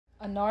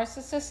A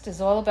narcissist is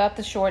all about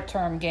the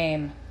short-term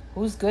game.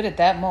 Who's good at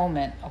that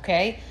moment,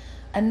 okay?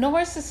 A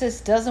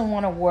narcissist doesn't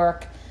want to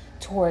work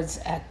towards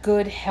a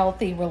good,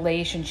 healthy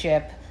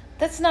relationship.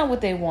 That's not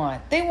what they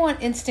want. They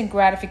want instant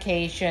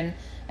gratification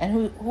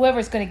and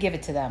whoever's going to give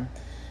it to them.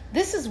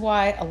 This is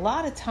why a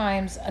lot of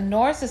times a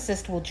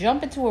narcissist will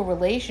jump into a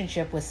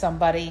relationship with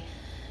somebody,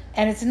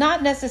 and it's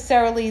not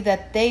necessarily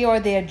that they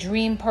are their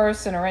dream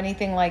person or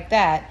anything like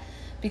that,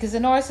 because a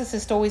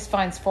narcissist always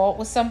finds fault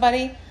with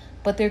somebody,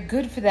 but they're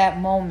good for that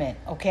moment,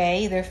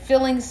 okay? They're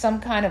filling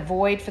some kind of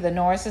void for the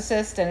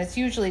narcissist, and it's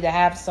usually to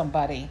have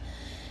somebody.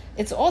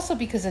 It's also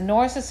because a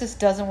narcissist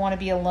doesn't want to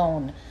be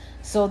alone.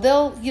 So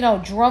they'll,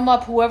 drum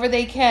up whoever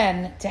they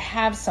can to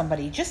have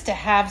somebody, just to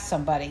have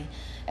somebody.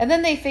 And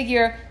then they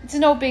figure it's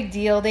no big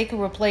deal. They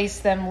can replace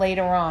them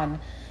later on.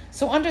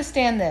 So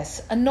understand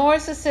this. A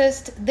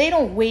narcissist, they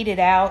don't wait it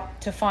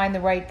out to find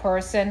the right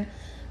person.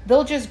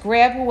 They'll just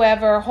grab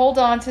whoever, hold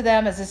on to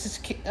them as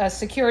a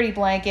security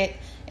blanket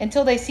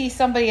until they see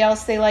somebody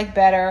else they like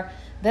better.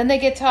 Then they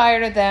get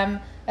tired of them,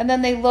 and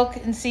then they look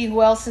and see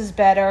who else is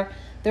better.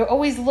 They're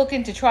always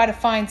looking to try to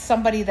find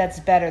somebody that's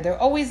better. They're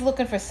always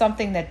looking for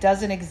something that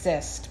doesn't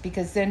exist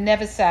because they're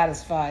never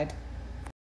satisfied.